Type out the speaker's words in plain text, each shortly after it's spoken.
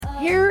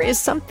Here is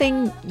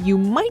something you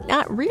might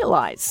not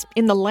realize.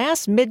 In the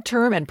last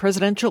midterm and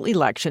presidential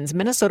elections,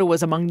 Minnesota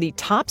was among the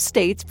top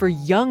states for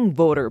young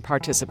voter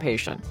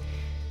participation.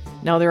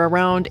 Now, there are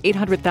around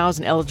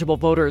 800,000 eligible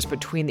voters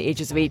between the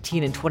ages of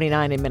 18 and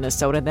 29 in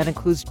Minnesota. That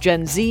includes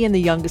Gen Z and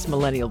the youngest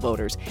millennial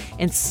voters.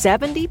 And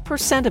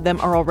 70% of them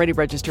are already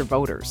registered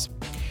voters.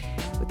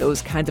 With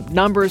those kinds of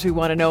numbers, we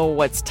want to know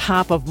what's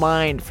top of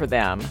mind for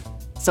them.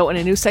 So in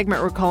a new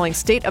segment we're calling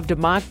State of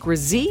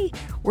Democra-Z,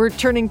 we're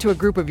turning to a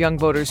group of young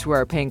voters who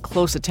are paying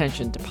close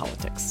attention to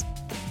politics.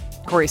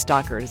 Cori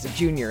Stockard is a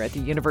junior at the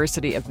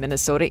University of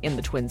Minnesota in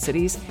the Twin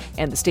Cities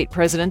and the state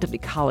president of the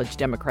College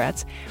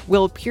Democrats.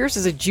 Will Pierce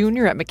is a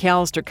junior at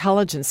Macalester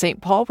College in St.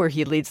 Paul, where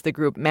he leads the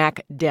group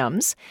Mac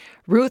Dems.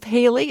 Ruth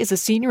Hailey is a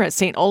senior at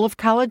St. Olaf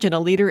College and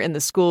a leader in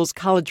the school's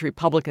College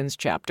Republicans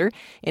chapter.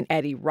 And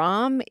Addie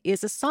Raum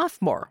is a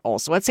sophomore,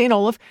 also at St.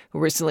 Olaf, who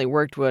recently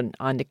worked on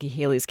Nikki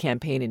Haley's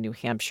campaign in New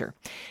Hampshire.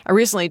 I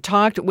recently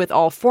talked with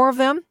all four of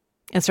them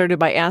and started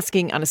by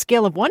asking, on a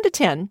scale of 1 to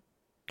 10,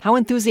 how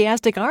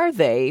enthusiastic are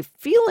they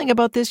feeling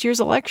about this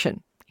year's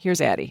election? Here's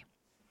Addie.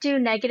 Do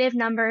negative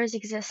numbers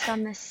exist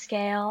on this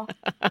scale?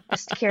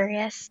 Just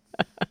curious.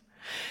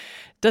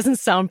 Doesn't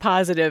sound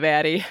positive,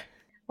 Addie.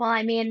 Well,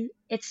 I mean,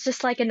 it's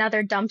just like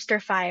another dumpster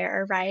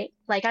fire, right?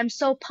 Like, I'm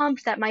so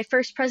pumped that my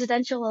first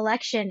presidential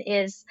election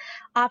is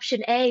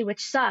option A,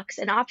 which sucks,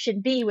 and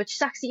option B, which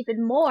sucks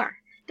even more.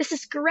 This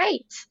is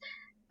great.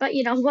 But,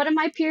 what do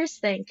my peers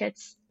think?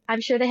 I'm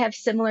sure they have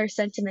similar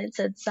sentiments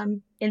in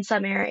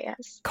some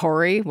areas.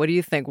 Cori, what do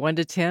you think? 1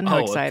 to 10? How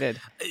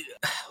excited?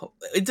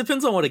 It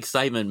depends on what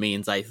excitement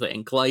means, I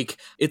think. Like,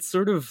 it's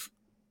sort of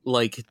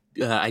like,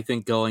 I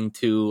think going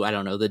to, I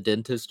don't know, the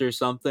dentist or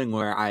something,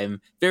 where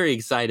I'm very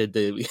excited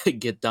to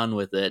get done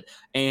with it.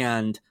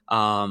 And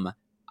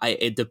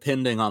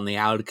depending on the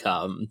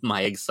outcome,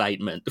 my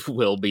excitement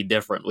will be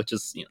different, which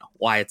is,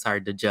 why it's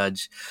hard to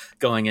judge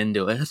going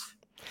into it.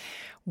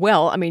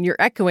 Well, I mean, you're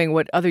echoing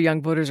what other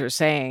young voters are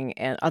saying,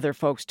 and other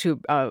folks, too.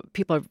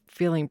 People are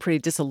feeling pretty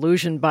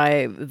disillusioned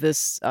by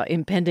this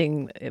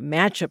impending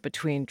matchup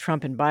between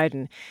Trump and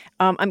Biden.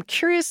 I'm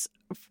curious,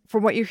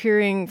 from what you're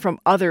hearing from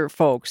other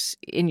folks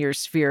in your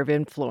sphere of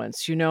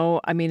influence,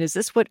 is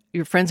this what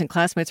your friends and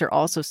classmates are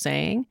also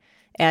saying,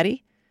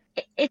 Addie?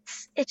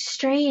 It's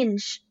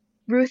strange.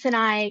 Ruth and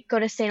I go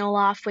to St.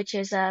 Olaf, which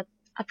is a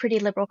pretty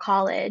liberal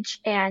college,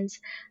 and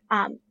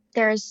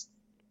there's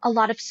a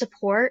lot of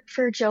support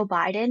for Joe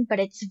Biden, but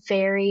it's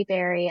very,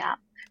 very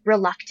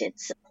reluctant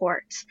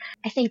support.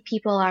 I think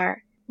people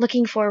are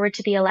looking forward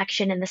to the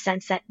election in the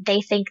sense that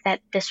they think that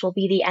this will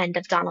be the end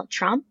of Donald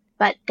Trump,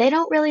 but they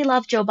don't really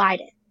love Joe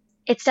Biden.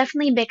 It's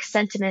definitely mixed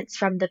sentiments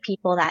from the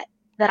people that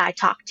I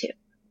talk to.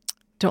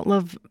 Don't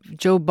love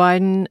Joe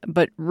Biden,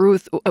 but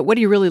Ruth, what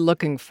are you really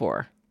looking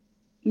for?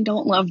 We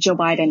don't love Joe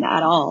Biden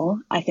at all.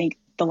 I think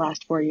the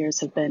last 4 years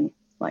have been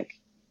like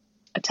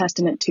a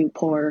testament to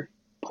poor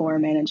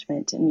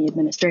management in the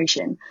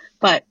administration.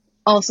 But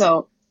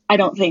also, I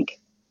don't think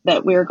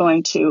that we're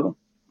going to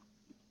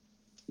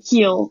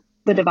heal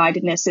the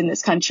dividedness in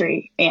this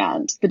country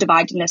and the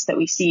dividedness that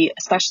we see,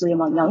 especially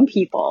among young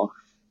people,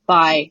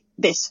 by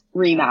this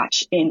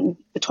rematch in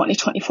the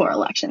 2024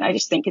 election. I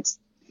just think it's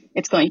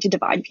going to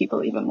divide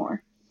people even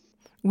more.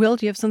 Will,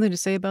 do you have something to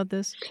say about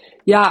this?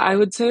 Yeah, I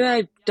would say that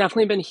I've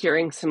definitely been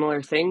hearing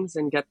similar things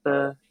and get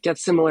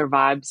similar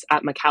vibes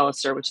at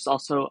Macalester, which is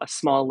also a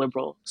small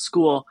liberal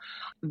school.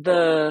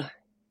 The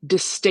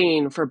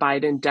disdain for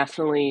Biden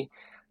definitely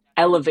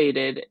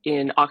elevated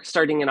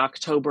starting in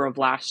October of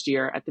last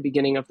year at the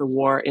beginning of the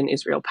war in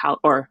Israel,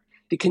 or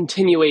the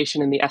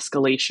continuation and the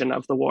escalation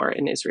of the war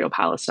in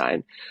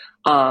Israel-Palestine,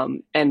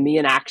 and the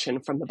inaction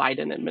from the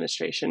Biden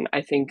administration,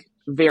 I think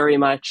very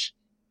much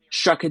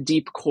struck a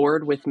deep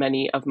chord with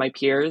many of my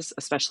peers,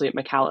 especially at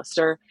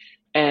Macalester,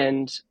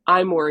 and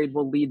I'm worried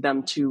will lead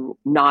them to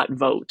not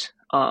vote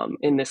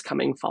in this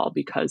coming fall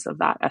because of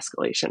that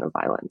escalation of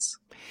violence.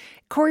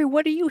 Cori,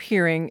 what are you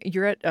hearing?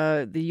 You're at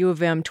the U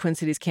of M Twin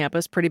Cities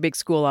campus, pretty big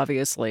school,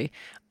 obviously.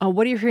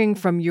 What are you hearing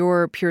from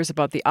your peers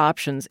about the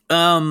options?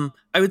 I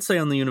would say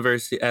at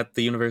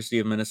the University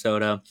of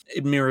Minnesota,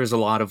 it mirrors a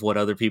lot of what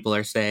other people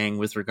are saying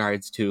with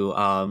regards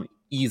to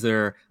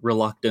either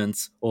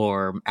reluctance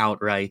or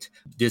outright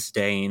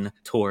disdain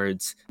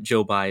towards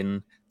Joe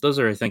Biden. Those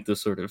are, I think, the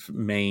sort of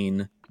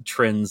main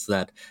trends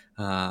that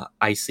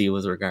I see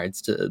with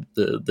regards to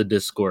the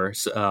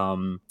discourse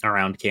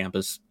around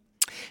campus.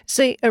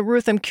 Say,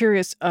 Ruth, I'm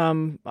curious. I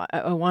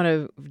want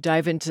to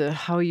dive into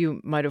how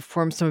you might have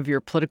formed some of your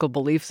political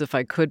beliefs, if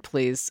I could,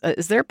 please.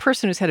 Is there a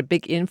person who's had a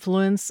big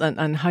influence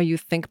on how you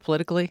think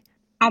politically?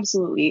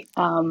 Absolutely.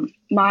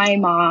 My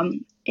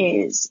mom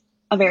is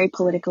a very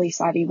politically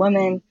savvy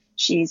woman.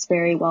 She's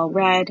very well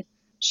read.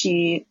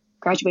 She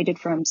graduated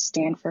from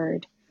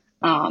Stanford,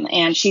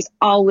 and she's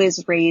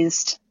always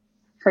raised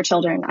her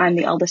children. I'm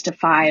the eldest of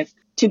 5,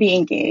 to be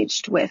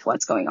engaged with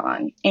what's going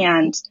on.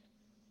 And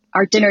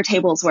our dinner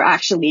tables were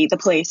actually the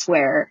place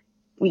where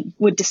we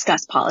would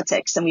discuss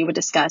politics and we would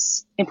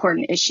discuss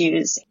important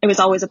issues. It was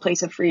always a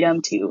place of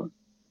freedom to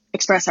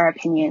express our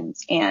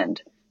opinions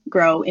and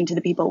grow into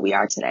the people we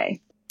are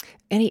today.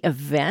 Any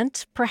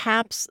event,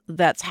 perhaps,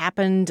 that's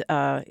happened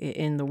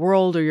in the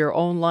world or your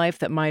own life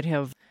that might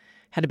have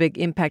had a big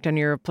impact on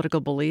your political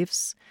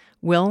beliefs?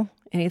 Will,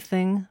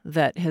 anything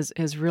that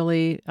has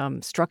really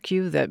struck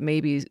you that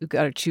maybe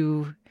got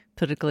too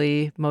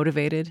politically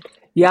motivated?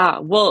 Yeah,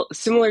 well,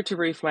 similar to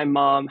Ruth, my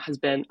mom has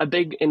been a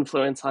big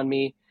influence on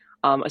me,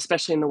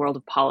 especially in the world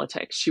of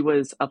politics. She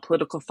was a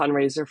political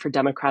fundraiser for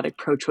Democratic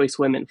pro-choice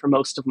women for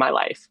most of my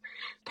life.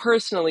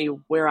 Personally,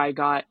 where I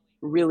got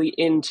really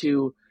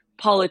into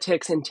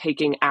politics and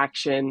taking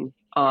action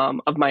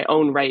of my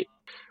own right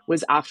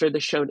was after the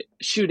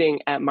shooting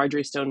at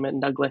Marjorie Stoneman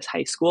Douglas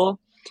High School.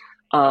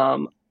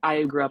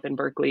 I grew up in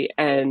Berkeley,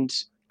 and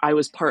I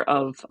was part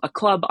of a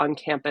club on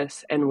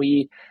campus, and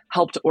we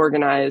helped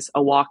organize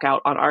a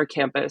walkout on our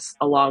campus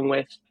along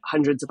with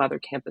hundreds of other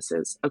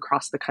campuses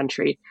across the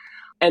country.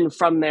 And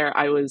from there,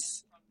 I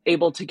was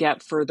able to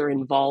get further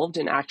involved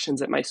in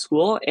actions at my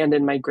school and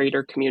in my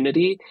greater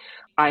community.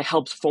 I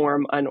helped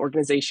form an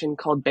organization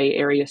called Bay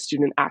Area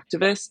Student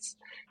Activists,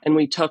 and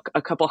we took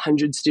a couple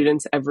hundred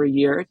students every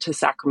year to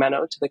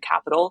Sacramento, to the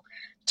capital,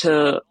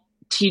 to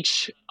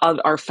teach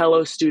our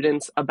fellow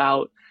students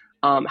about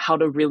how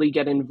to really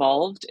get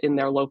involved in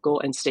their local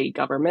and state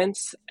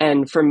governments.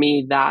 And for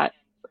me, that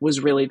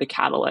was really the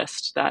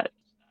catalyst that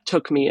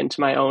took me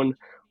into my own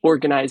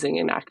organizing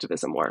and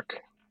activism work.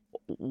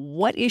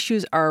 What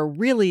issues are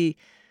really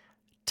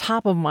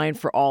top of mind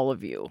for all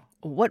of you?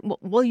 What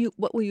will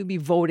you be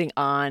voting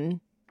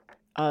on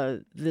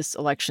this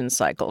election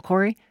cycle,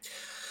 Cori?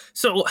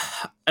 So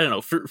I don't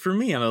know. For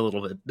me, I'm a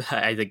little bit,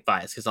 I think,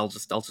 biased because I'll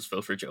just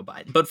vote for Joe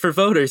Biden. But for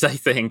voters, I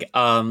think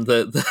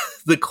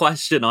the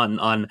question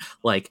on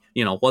like,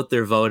 you know, what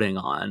they're voting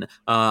on,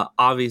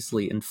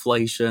 obviously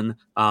inflation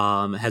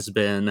has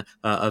been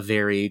a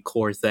very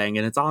core thing,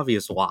 and it's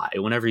obvious why.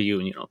 Whenever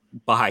you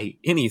buy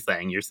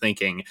anything, you're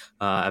thinking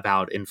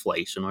about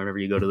inflation. Whenever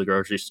you go to the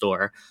grocery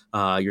store,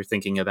 you're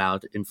thinking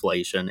about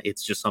inflation.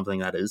 It's just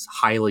something that is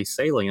highly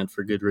salient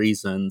for good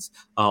reasons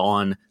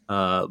on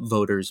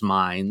voters'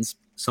 minds.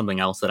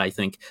 Something else that I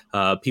think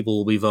people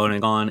will be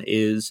voting on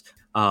is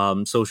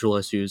social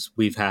issues.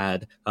 We've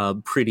had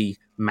pretty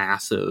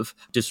massive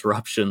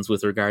disruptions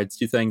with regards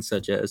to things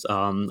such as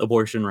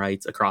abortion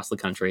rights across the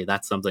country.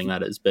 That's something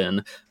that has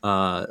been,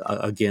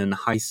 again,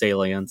 high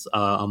salience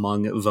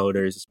among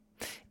voters.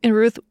 And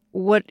Ruth,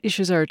 what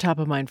issues are top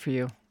of mind for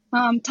you?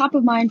 Top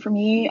of mind for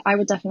me, I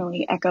would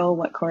definitely echo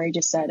what Cori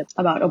just said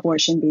about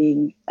abortion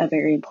being a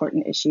very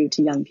important issue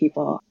to young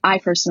people. I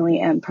personally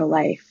am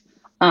pro-life.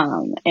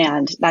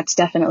 And that's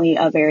definitely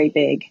a very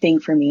big thing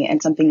for me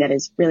and something that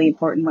is really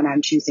important when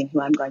I'm choosing who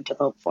I'm going to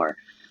vote for.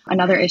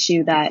 Another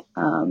issue that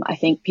I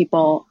think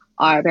people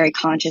are very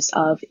conscious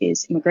of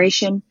is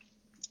immigration.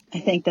 I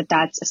think that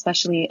that's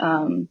especially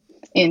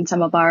in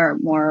some of our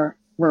more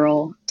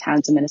rural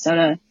towns in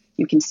Minnesota,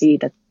 you can see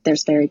that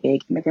there's very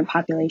big immigrant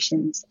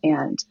populations.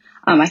 And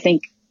I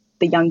think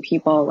the young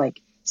people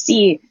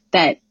see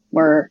that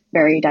we're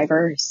very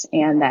diverse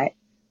and that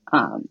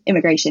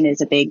immigration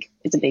is a big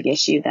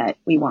issue that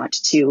we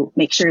want to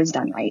make sure is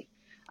done right.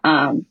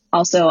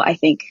 Also, I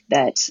think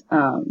that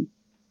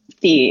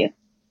the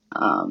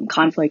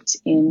conflict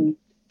in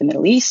the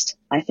Middle East,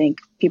 I think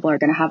people are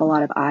going to have a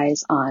lot of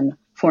eyes on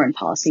foreign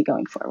policy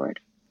going forward.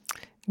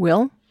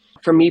 Will?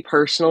 For me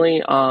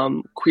personally,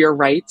 queer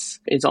rights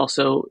is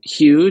also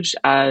huge.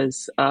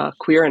 As a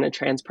queer and a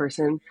trans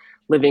person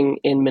living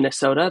in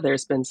Minnesota,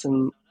 there's been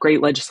some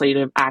great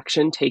legislative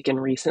action taken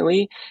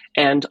recently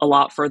and a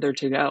lot further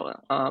to go.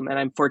 And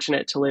I'm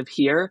fortunate to live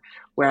here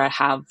where I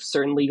have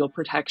certain legal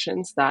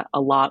protections that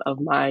a lot of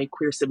my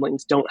queer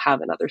siblings don't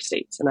have in other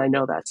states. And I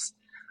know that's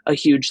a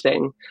huge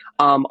thing.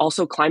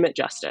 Also climate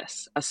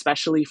justice,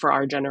 especially for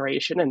our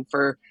generation and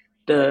for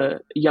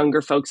the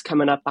younger folks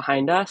coming up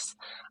behind us,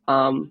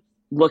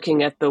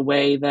 looking at the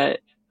way that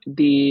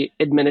the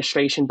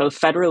administration, both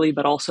federally,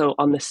 but also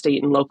on the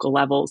state and local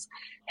levels,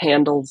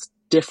 handles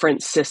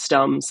different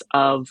systems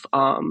of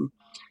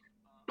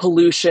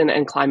pollution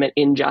and climate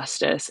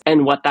injustice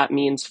and what that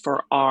means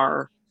for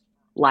our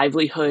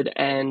livelihood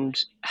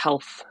and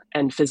health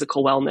and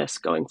physical wellness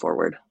going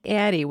forward.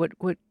 Addie, what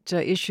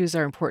issues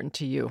are important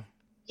to you?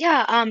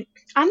 Yeah,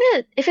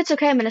 if it's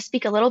okay, I'm gonna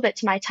speak a little bit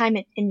to my time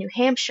in New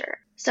Hampshire.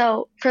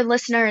 So for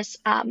listeners,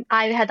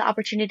 I had the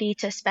opportunity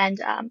to spend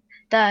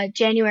the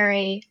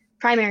January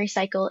primary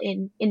cycle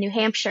in New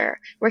Hampshire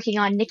working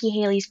on Nikki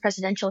Haley's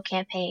presidential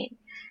campaign.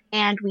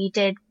 And we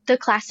did the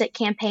classic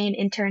campaign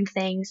intern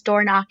things,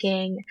 door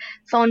knocking,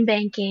 phone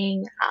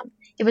banking.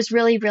 It was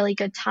really, really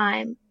good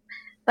time.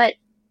 But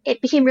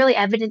it became really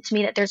evident to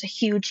me that there's a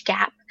huge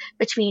gap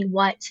between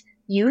what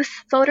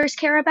youth voters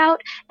care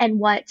about and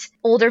what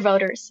older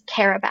voters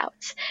care about.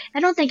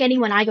 I don't think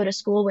anyone I go to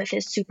school with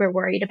is super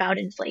worried about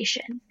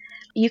inflation.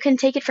 You can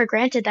take it for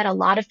granted that a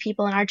lot of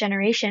people in our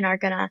generation are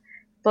going to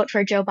vote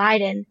for Joe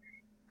Biden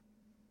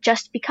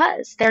just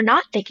because they're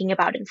not thinking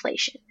about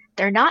inflation.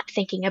 They're not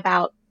thinking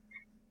about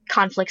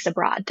conflicts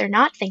abroad. They're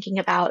not thinking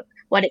about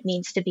what it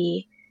means to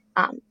be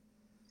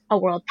a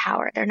world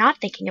power. They're not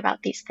thinking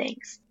about these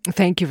things.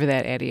 Thank you for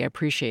that, Addie. I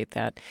appreciate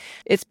that.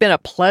 It's been a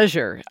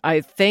pleasure. I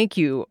thank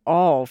you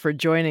all for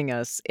joining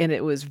us, and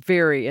it was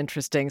very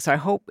interesting. So I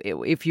hope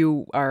if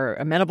you are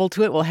amenable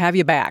to it, we'll have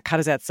you back. How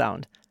does that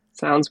sound?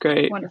 Sounds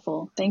great.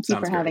 Wonderful. Thank you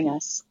for having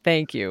us.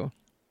 Thank you.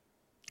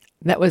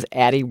 That was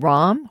Addie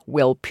Raum,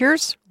 Will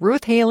Pierce,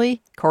 Ruth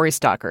Hailey, Cori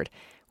Stockard.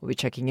 We'll be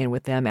checking in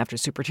with them after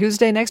Super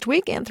Tuesday next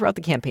week and throughout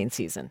the campaign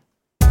season.